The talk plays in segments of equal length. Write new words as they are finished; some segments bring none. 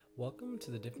Welcome to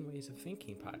the Different Ways of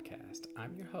Thinking podcast.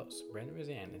 I'm your host, Brandon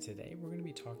Razan, and today we're going to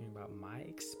be talking about my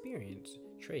experience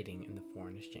trading in the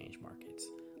foreign exchange markets.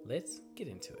 Let's get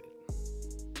into it.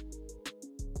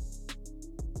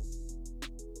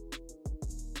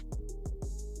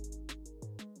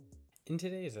 In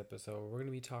today's episode, we're going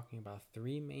to be talking about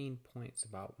three main points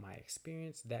about my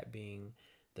experience, that being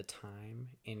the time,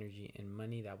 energy, and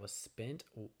money that was spent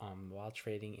while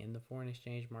trading in the foreign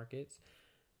exchange markets.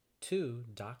 2,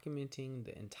 documenting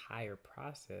the entire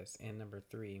process. And number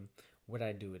 3, would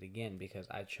I do it again? Because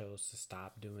I chose to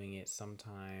stop doing it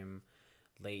sometime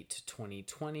late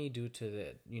 2020 due to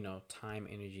the, time,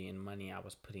 energy, and money I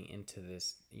was putting into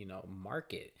this,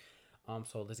 market.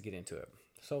 So let's get into it.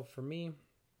 So for me,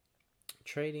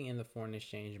 trading in the foreign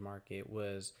exchange market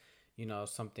was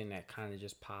something that kind of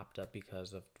just popped up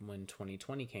because of when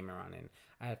 2020 came around, and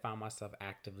I had found myself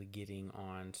actively getting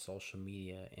on social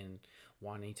media and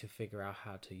wanting to figure out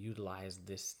how to utilize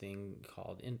this thing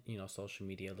called social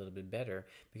media a little bit better,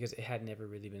 because it had never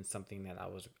really been something that I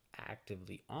was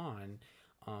actively on.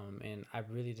 And I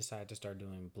really decided to start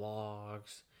doing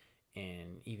blogs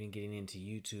and even getting into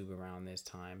YouTube around this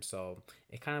time. So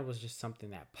it kind of was just something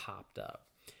that popped up.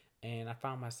 And I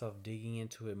found myself digging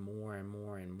into it more and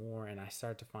more and more. And I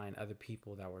started to find other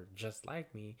people that were just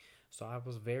like me. So I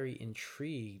was very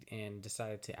intrigued and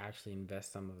decided to actually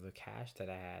invest some of the cash that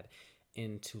I had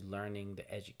into learning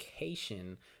the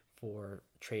education for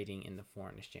trading in the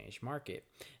foreign exchange market.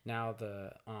 Now,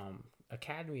 the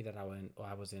academy that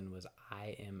I was in was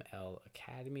IML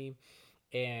Academy.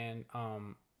 And,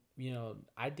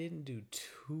 I didn't do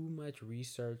too much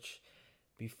research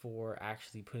before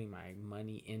actually putting my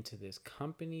money into this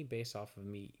company based off of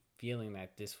me feeling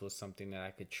that this was something that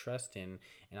I could trust in.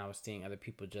 And I was seeing other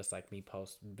people just like me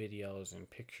post videos and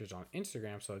pictures on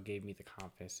Instagram. So it gave me the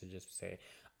confidence to just say,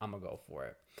 I'm going to go for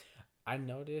it. I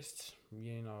noticed,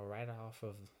 right off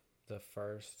of the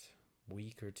first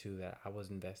week or two that I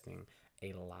was investing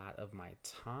a lot of my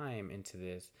time into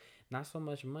this, not so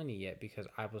much money yet, because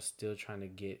I was still trying to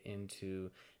get into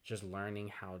just learning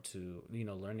how to,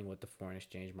 learning what the foreign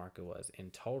exchange market was in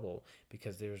total,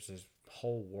 because there's this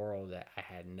whole world that I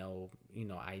had no,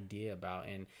 idea about.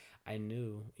 And I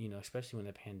knew, especially when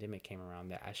the pandemic came around,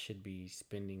 that I should be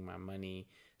spending my money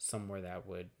somewhere that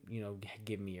would,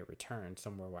 give me a return,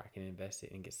 somewhere where I can invest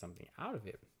it and get something out of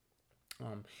it.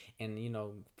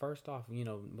 And first off,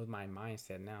 with my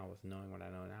mindset now, with knowing what I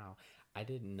know now, I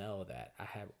didn't know that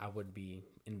I would be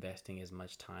investing as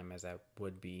much time as I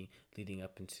would be leading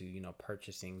up into,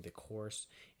 purchasing the course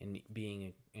and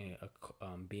being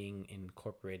being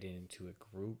incorporated into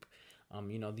a group.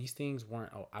 These things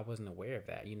weren't, I wasn't aware of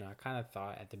that. I kind of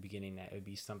thought at the beginning that it would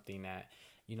be something that,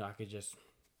 I could just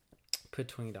put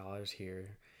 $20 here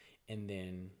and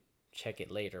then check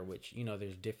it later, which,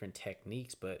 there's different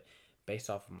techniques, but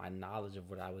based off of my knowledge of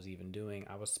what I was even doing,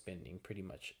 I was spending pretty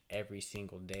much every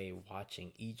single day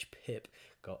watching each pip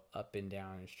go up and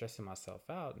down and stressing myself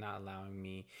out, not allowing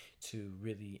me to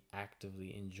really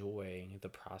actively enjoy the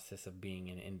process of being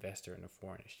an investor in the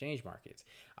foreign exchange markets.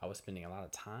 I was spending a lot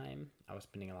of time, I was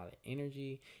spending a lot of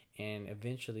energy, and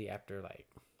eventually after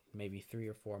maybe 3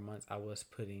 or 4 months, I was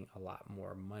putting a lot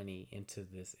more money into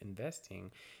this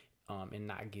investing, and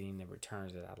not getting the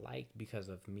returns that I liked because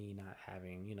of me not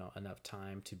having, enough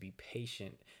time to be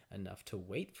patient enough to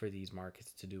wait for these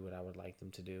markets to do what I would like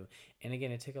them to do. And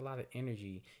again, it took a lot of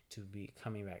energy to be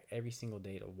coming back every single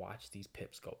day to watch these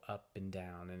pips go up and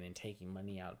down, and then taking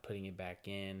money out, putting it back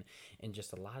in, and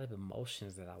just a lot of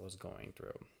emotions that I was going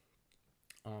through.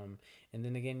 And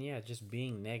then again, just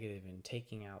being negative and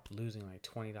taking out, losing like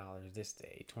 $20 this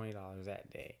day, $20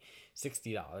 that day,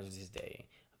 $60 this day,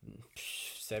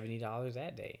 $70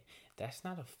 that day. That's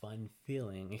not a fun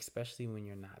feeling, especially when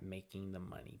you're not making the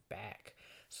money back.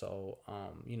 So,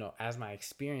 as my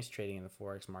experience trading in the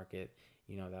Forex market,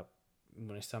 that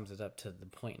when it sums it up to the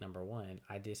point number 1,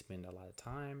 I did spend a lot of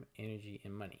time, energy,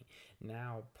 and money.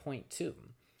 Now, point 2,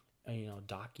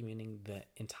 documenting the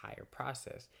entire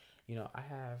process. I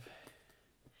have,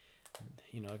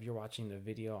 if you're watching the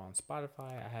video on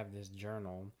Spotify, I have this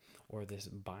journal or this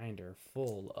binder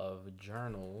full of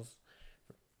journals,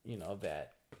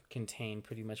 that contain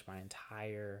pretty much my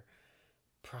entire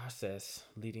process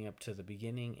leading up to the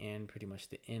beginning and pretty much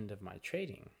the end of my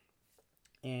trading.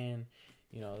 And,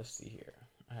 let's see here.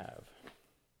 I have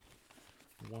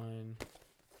 1,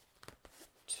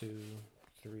 2,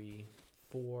 3,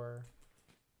 4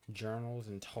 journals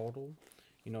in total.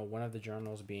 One of the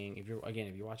journals being, if you're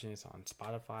watching this on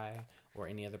Spotify or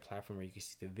any other platform where you can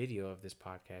see the video of this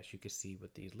podcast, you can see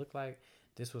what these look like.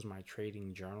 This was my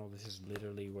trading journal. This is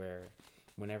literally where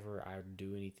whenever I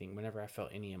do anything, whenever I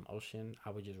felt any emotion, I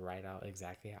would just write out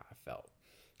exactly how I felt.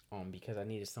 Because I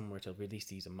needed somewhere to release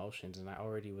these emotions, and I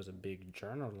already was a big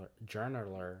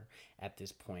journaler at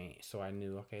this point. So I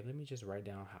knew, okay, let me just write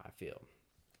down how I feel.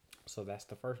 So that's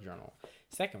the first journal.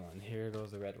 Second one, here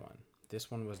goes the red one. This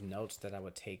one was notes that I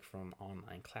would take from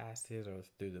online classes or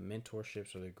through the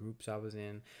mentorships or the groups I was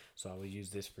in. So I would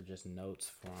use this for just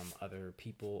notes from other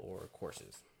people or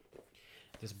courses.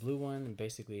 This blue one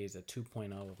basically is a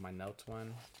 2.0 of my notes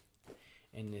one.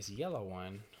 And this yellow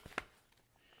one,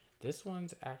 this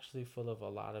one's actually full of a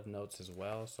lot of notes as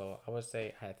well. So I would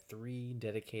say I had 3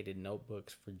 dedicated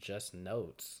notebooks for just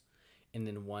notes, and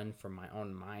then one for my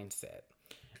own mindset.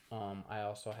 I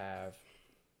also have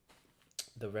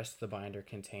the rest of the binder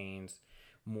contains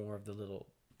more of the little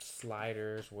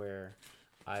sliders where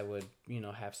I would,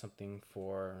 have something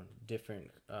for different,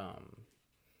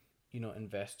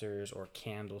 investors or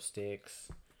candlesticks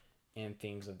and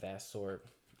things of that sort.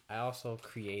 I also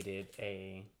created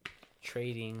a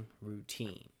trading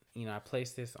routine. I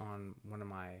placed this on one of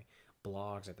my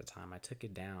blogs at the time. I took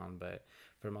it down, but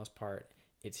for the most part,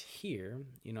 it's here.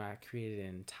 I created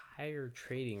an entire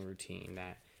trading routine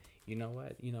that,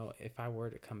 if I were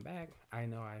to come back, I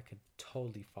know I could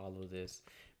totally follow this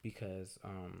because,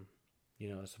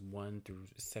 it's 1 through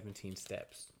 17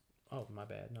 steps. Oh, my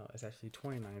bad. No, it's actually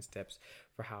 29 steps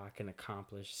for how I can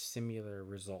accomplish similar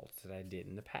results that I did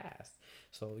in the past.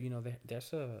 So,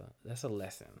 that's a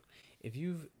lesson. If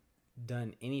you've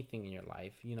done anything in your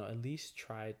life, at least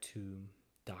try to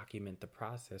document the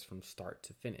process from start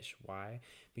to finish. Why?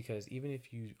 Because even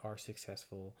if you are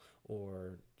successful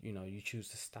or, you choose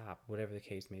to stop, whatever the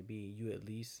case may be, you at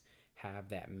least have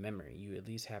that memory. You at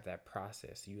least have that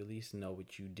process. You at least know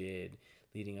what you did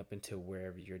leading up into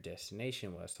wherever your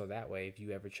destination was. So that way, if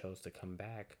you ever chose to come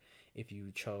back, if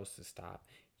you chose to stop,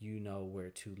 you know where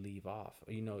to leave off.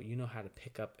 You know how to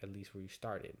pick up at least where you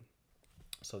started.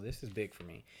 So this is big for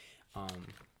me.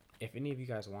 If any of you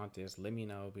guys want this, let me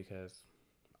know because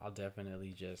I'll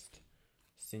definitely just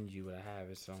send you what I have.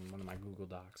 It's on one of my Google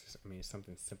Docs. It's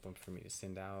something simple for me to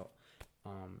send out.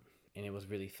 And it was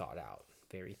really thought out,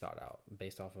 very thought out,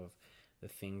 based off of the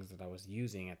things that I was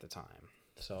using at the time.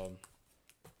 So,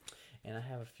 and I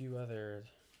have a few other,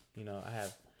 I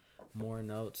have more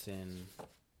notes and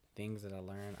things that I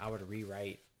learned. I would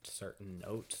rewrite certain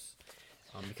notes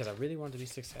because I really wanted to be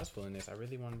successful in this. I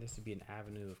really wanted this to be an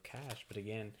avenue of cash. But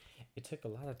again, it took a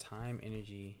lot of time,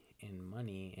 energy, and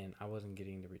money, and I wasn't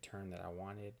getting the return that I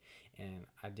wanted. And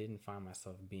I didn't find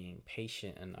myself being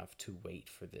patient enough to wait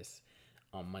for this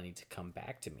money to come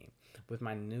back to me. With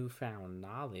my newfound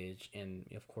knowledge and,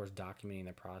 of course, documenting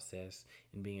the process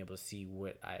and being able to see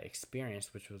what I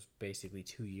experienced, which was basically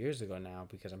 2 years ago now,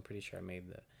 because I'm pretty sure I made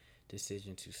the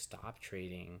decision to stop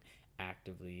trading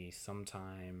actively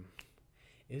sometime.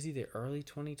 It was either early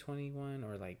 2021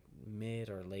 or like mid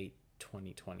or late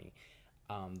 2020.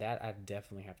 That I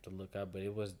definitely have to look up, but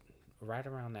it was right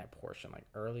around that portion, like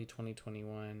early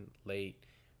 2021, late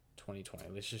 2020.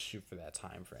 Let's just shoot for that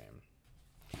time frame.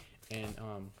 And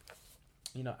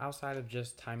outside of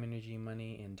just time, energy,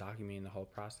 money, and documenting the whole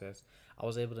process, I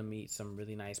was able to meet some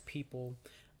really nice people.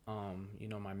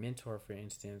 My mentor, for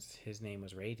instance, his name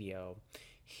was Radio.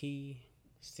 He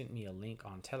sent me a link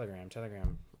on Telegram.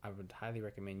 I would highly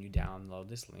recommend you download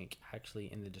this link.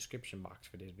 Actually, in the description box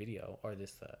for this video or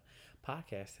this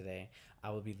podcast today,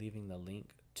 I will be leaving the link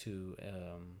to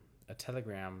a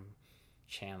Telegram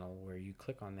channel where you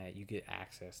click on that, you get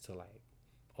access to like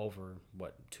over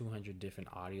 200 different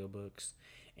audiobooks.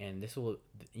 And this will,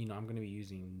 I'm going to be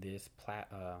using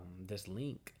this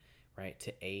link, right,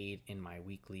 to aid in my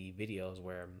weekly videos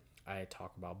where I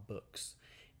talk about books.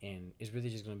 And it's really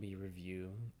just going to be a review.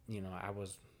 I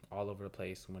was all over the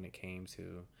place when it came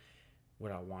to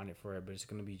what I wanted for it, but it's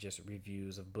going to be just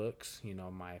reviews of books,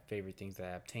 my favorite things that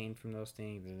I obtained from those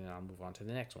things, and then I'll move on to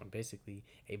the next one. Basically,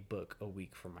 a book a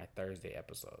week for my Thursday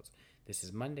episodes. This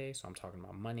is Monday, so I'm talking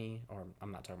about money, or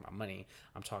I'm not talking about money.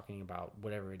 I'm talking about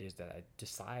whatever it is that I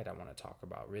decide I want to talk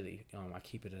about, really. I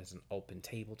keep it as an open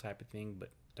table type of thing, but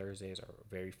Thursdays are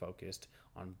very focused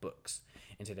on books.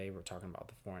 And today we're talking about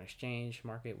the foreign exchange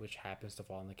market, which happens to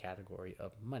fall in the category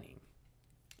of money.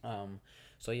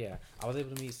 So yeah, I was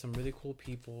able to meet some really cool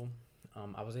people.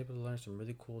 I was able to learn some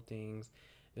really cool things.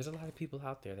 There's a lot of people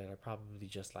out there that are probably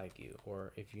just like you,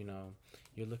 or if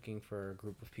you're looking for a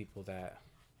group of people that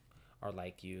are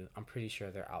like you, I'm pretty sure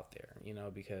they're out there,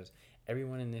 because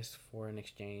everyone in this foreign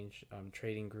exchange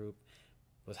trading group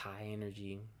was high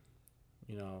energy.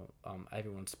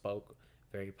 Everyone spoke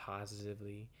very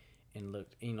positively and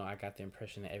looked, I got the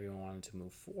impression that everyone wanted to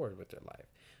move forward with their life.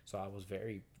 So I was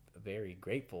very very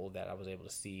grateful that I was able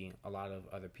to see a lot of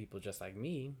other people just like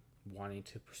me wanting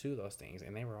to pursue those things,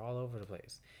 and they were all over the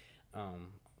place, um,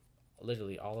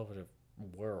 literally all over the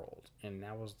world. And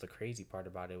that was the crazy part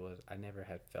about it, was I never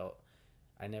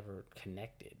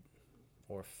connected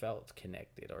or felt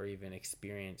connected or even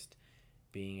experienced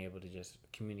being able to just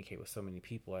communicate with so many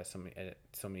people at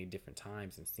so many different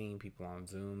times, and seeing people on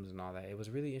Zooms and all that. It was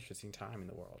a really interesting time in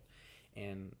the world.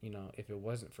 And, if it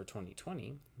wasn't for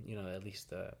 2020, at least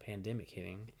the pandemic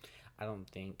hitting, I don't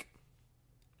think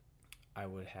I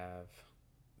would have,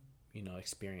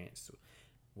 experienced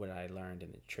what I learned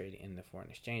in the trading in the foreign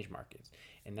exchange markets.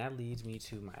 And that leads me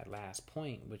to my last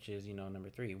point, which is, number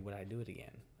three, would I do it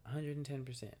again?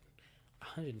 110%.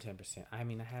 110%. I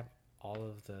mean, I have all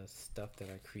of the stuff that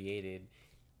I created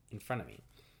in front of me.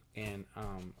 And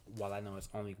while I know it's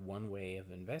only one way of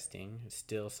investing, it's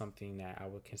still something that I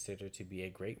would consider to be a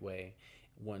great way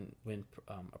when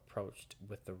approached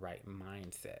with the right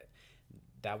mindset.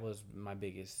 That was my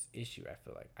biggest issue. I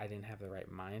feel like I didn't have the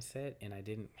right mindset, and I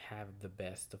didn't have the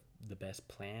best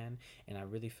plan. And I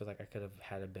really feel like I could have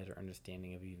had a better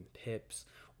understanding of even pips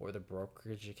or the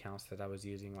brokerage accounts that I was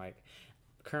using. Like,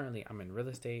 currently I'm in real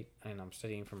estate and I'm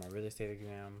studying for my real estate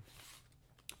exam.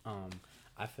 um,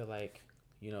 I feel like,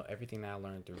 everything that I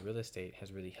learned through real estate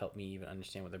has really helped me even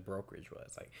understand what the brokerage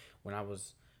was. Like, when I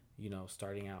was,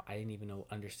 starting out, I didn't even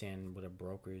understand what a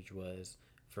brokerage was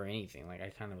for anything. Like, I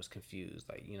kind of was confused.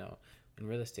 Like, in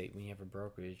real estate, when you have a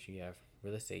brokerage, you have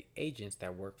real estate agents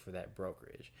that work for that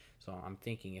brokerage. So I'm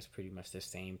thinking it's pretty much the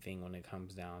same thing when it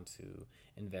comes down to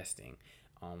investing.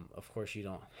 Of course, you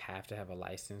don't have to have a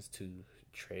license to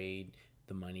trade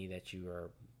the money that you are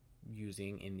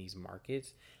using in these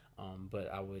markets.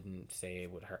 But I wouldn't say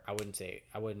it would hurt. I wouldn't say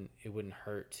I wouldn't. It wouldn't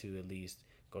hurt to at least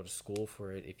go to school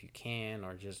for it if you can,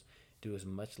 or just do as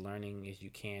much learning as you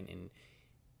can, and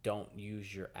don't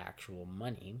use your actual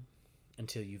money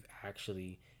until you've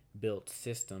actually built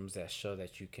systems that show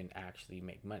that you can actually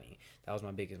make money. That was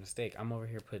my biggest mistake. I'm over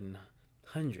here putting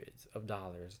hundreds of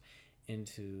dollars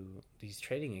into these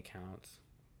trading accounts,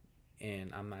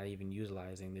 and I'm not even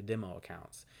utilizing the demo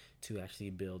accounts to actually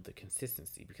build the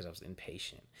consistency because I was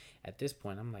impatient. At this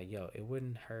point, I'm like, yo, it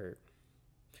wouldn't hurt.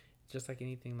 Just like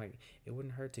anything, like, it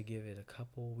wouldn't hurt to give it a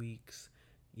couple weeks,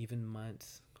 even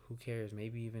months. Who cares?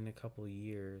 Maybe even a couple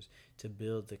years to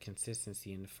build the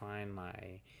consistency and find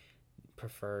my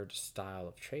preferred style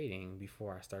of trading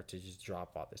before I start to just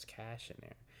drop all this cash in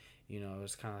there.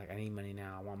 It's kind of like, I need money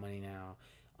now. I want money now.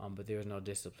 But there was no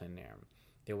discipline there.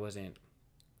 There wasn't,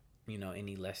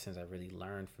 any lessons I really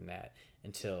learned from that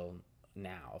until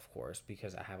now, of course,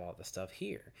 because I have all the stuff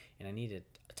here and I needed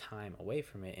time away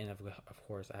from it. And of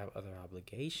course, I have other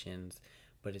obligations,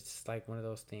 but it's like one of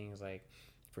those things. Like,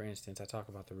 for instance, I talk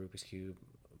about the Rubik's Cube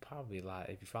probably a lot.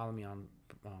 If you follow me on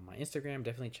my Instagram,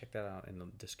 definitely check that out in the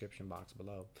description box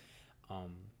below.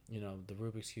 The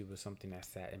Rubik's Cube was something that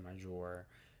sat in my drawer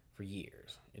for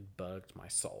years. It bugged my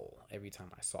soul every time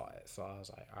I saw it. So I was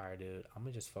like, all right, dude, I'm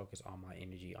gonna just focus all my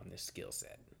energy on this skill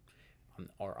set,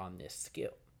 or on this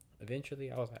skill.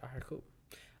 Eventually, I was like, all right, cool.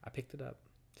 I picked it up,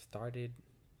 started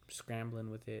scrambling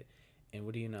with it, and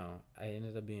what do you know? I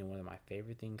ended up being one of my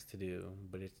favorite things to do,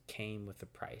 but it came with a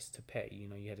price to pay. You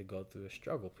had to go through a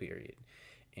struggle period.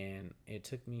 And it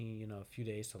took me, a few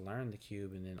days to learn the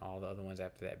cube, and then all the other ones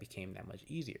after that became that much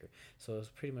easier. So it's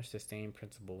pretty much the same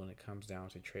principle when it comes down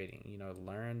to trading.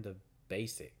 Learn the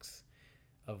basics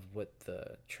of what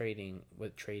trading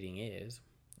is,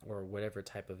 or whatever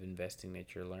type of investing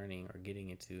that you're learning or getting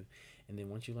into. And then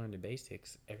once you learn the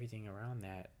basics, everything around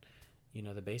that,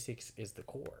 the basics is the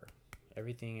core.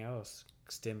 Everything else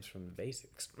stems from the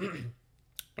basics.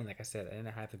 And like I said, I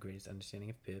didn't have the greatest understanding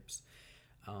of pips.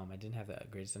 I didn't have the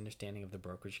greatest understanding of the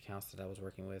brokerage accounts that I was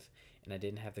working with, and I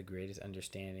didn't have the greatest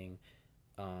understanding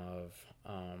of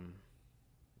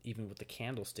even what the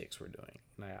candlesticks were doing.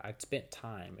 And I'd spent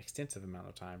extensive amount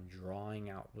of time, drawing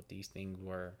out what these things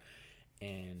were,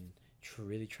 and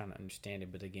really trying to understand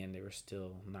it. But again, there was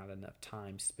still not enough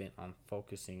time spent on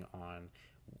focusing on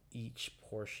each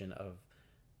portion of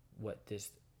what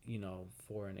this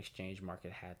foreign exchange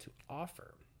market had to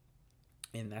offer.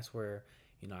 And that's where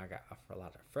I got a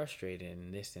lot of frustrated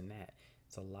and this and that.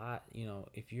 It's a lot.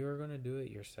 If you're gonna do it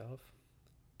yourself,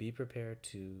 be prepared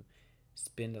to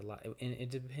spend a lot. And it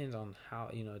depends on how,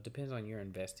 it depends on your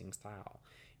investing style.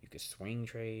 You could swing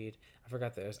trade. I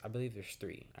forgot I believe there's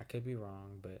three. I could be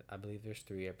wrong, but I believe there's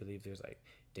three. I believe there's like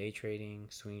day trading,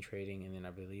 swing trading, and then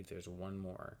I believe there's one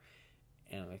more.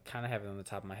 And I kind of have it on the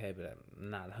top of my head, but I'm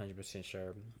not 100%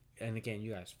 sure. And again,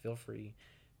 you guys feel free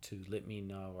to let me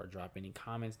know or drop any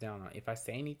comments down on if I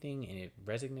say anything and it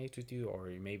resonates with you,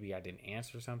 or maybe I didn't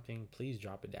answer something. Please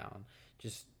drop it down.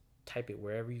 Just type it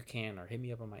wherever you can, or hit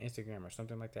me up on my Instagram or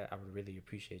something like that. I would really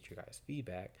appreciate your guys'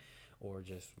 feedback, or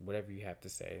just whatever you have to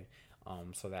say.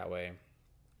 So that way,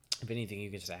 if anything, you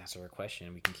can just answer a question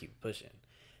and we can keep pushing.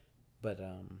 But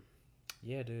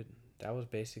yeah, dude, that was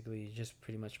basically just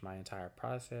pretty much my entire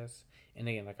process. And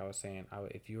again, like I was saying,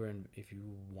 if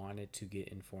you wanted to get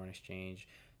in foreign exchange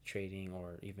trading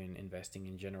or even investing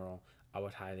in general, I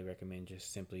would highly recommend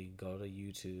just simply go to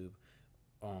YouTube,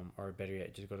 or better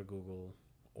yet, just go to Google,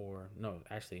 or no,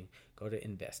 actually, go to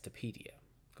Investopedia.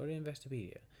 Go to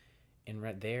Investopedia, and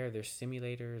right there's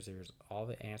simulators. There's all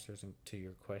the answers to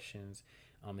your questions.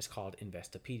 It's called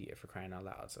Investopedia, for crying out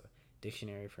loud. It's a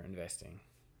dictionary for investing,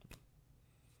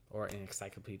 or an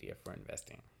encyclopedia for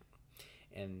investing.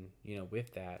 And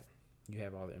with that, you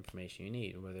have all the information you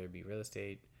need, whether it be real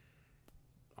estate,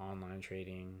 online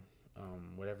trading,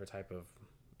 whatever type of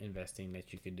investing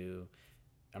that you could do.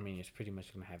 I mean, it's pretty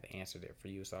much going to have the answer there for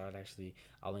you. So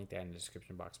I'll link that in the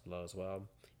description box below as well.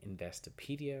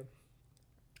 Investopedia.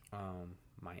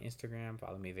 My Instagram,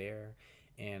 follow me there.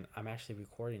 And I'm actually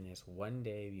recording this one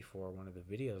day before one of the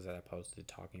videos that I posted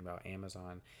talking about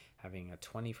Amazon having a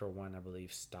 20-for-1, I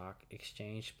believe, stock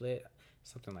exchange split,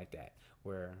 something like that,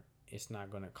 where it's not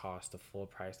going to cost the full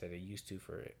price that it used to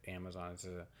for Amazon.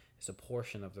 It's a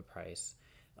portion of the price,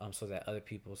 so that other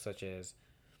people, such as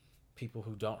people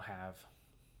who don't have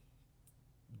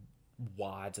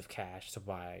wads of cash to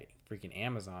buy freaking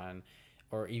Amazon,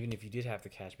 or even if you did have the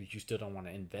cash but you still don't want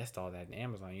to invest all that in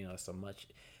Amazon, it's a much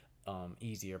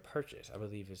easier purchase. I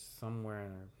believe it's somewhere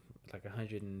like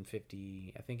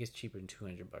 150. I think it's cheaper than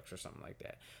 $200 or something like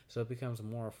that. So it becomes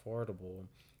more affordable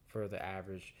for the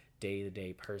average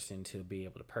day-to-day person to be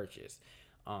able to purchase,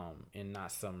 and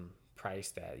not some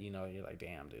price that you're like,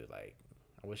 damn, dude, like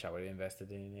I wish I would have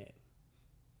invested in it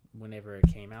whenever it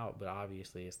came out. But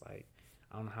obviously it's like,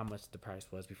 I don't know how much the price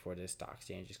was before this stock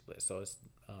exchange split. So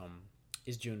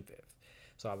it's June 5th.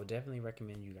 So I would definitely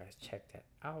recommend you guys check that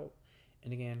out.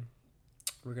 And again,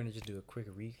 we're going to just do a quick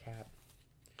recap.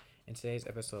 In today's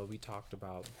episode, we talked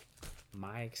about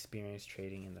my experience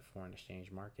trading in the foreign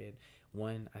exchange market.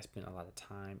 1, I spent a lot of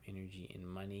time, energy, and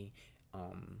money.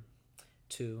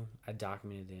 2, I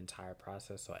documented the entire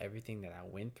process. So everything that I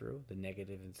went through, the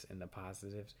negatives and the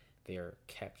positives, they are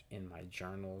kept in my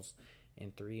journals.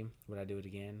 And 3, would I do it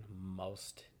again?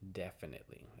 Most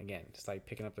definitely. Again, it's like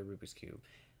picking up the Rubik's Cube.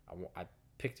 I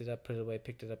picked it up, put it away,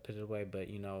 picked it up, put it away. But,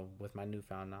 with my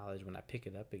newfound knowledge, when I pick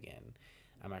it up again,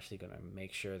 I'm actually going to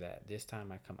make sure that this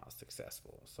time I come out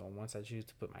successful. So once I choose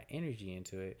to put my energy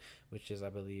into it, which is, I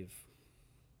believe,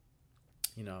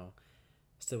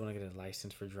 still want to get a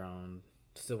license for drone,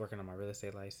 still working on my real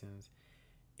estate license,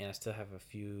 and I still have a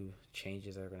few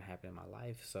changes that are going to happen in my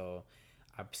life. So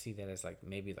I see that as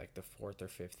maybe the 4th or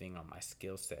 5th thing on my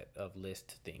skill set of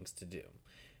list things to do.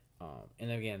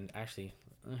 And again, actually,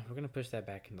 we're going to push that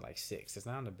back into 6. It's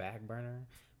not on the back burner,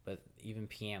 but even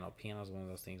piano is one of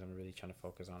those things I'm really trying to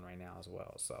focus on right now as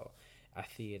well. So I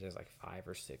see it as 5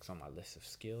 or 6 on my list of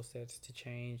skill sets to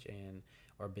change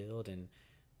or build. And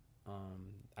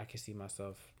I can see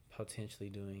myself potentially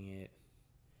doing it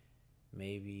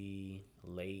maybe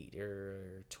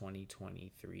later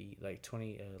 2023,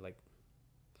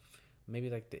 maybe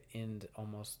the end,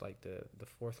 almost the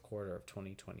 4th quarter of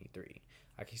 2023.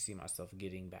 I can see myself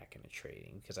getting back into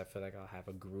trading because I feel like I'll have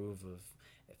a groove of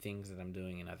things that I'm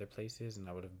doing in other places, and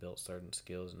I would have built certain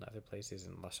skills in other places,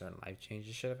 and certain life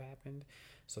changes should have happened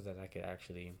so that I could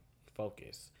actually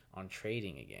focus on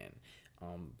trading again.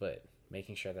 But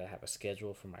making sure that I have a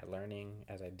schedule for my learning,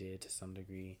 as I did to some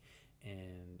degree,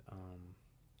 and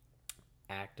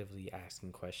actively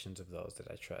asking questions of those that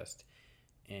I trust.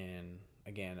 And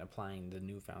again, applying the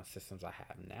newfound systems I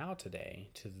have now today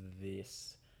to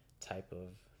this type of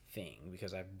thing,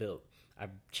 because I've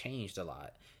changed a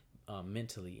lot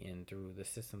mentally and through the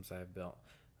systems I've built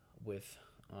with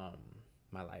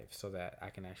my life, so that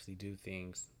I can actually do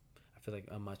things, I feel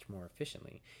like, much more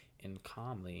efficiently and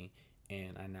calmly.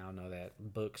 And I now know that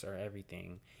books are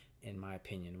everything, in my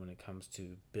opinion, when it comes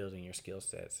to building your skill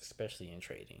sets, especially in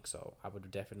trading. So I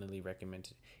would definitely recommend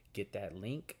to get that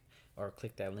link, or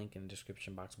click that link in the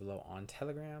description box below on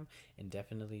Telegram, and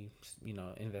definitely,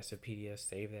 Investopedia,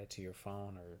 save that to your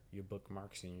phone or your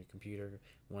bookmarks in your computer.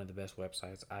 One of the best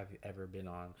websites I've ever been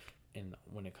on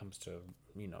when it comes to,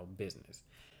 business.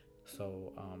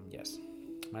 So, yes,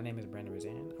 my name is Brandon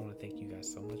Roseanne. I want to thank you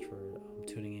guys so much for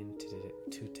tuning in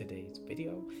to today's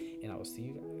video, and I will see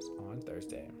you guys on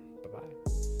Thursday.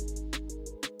 Bye-bye.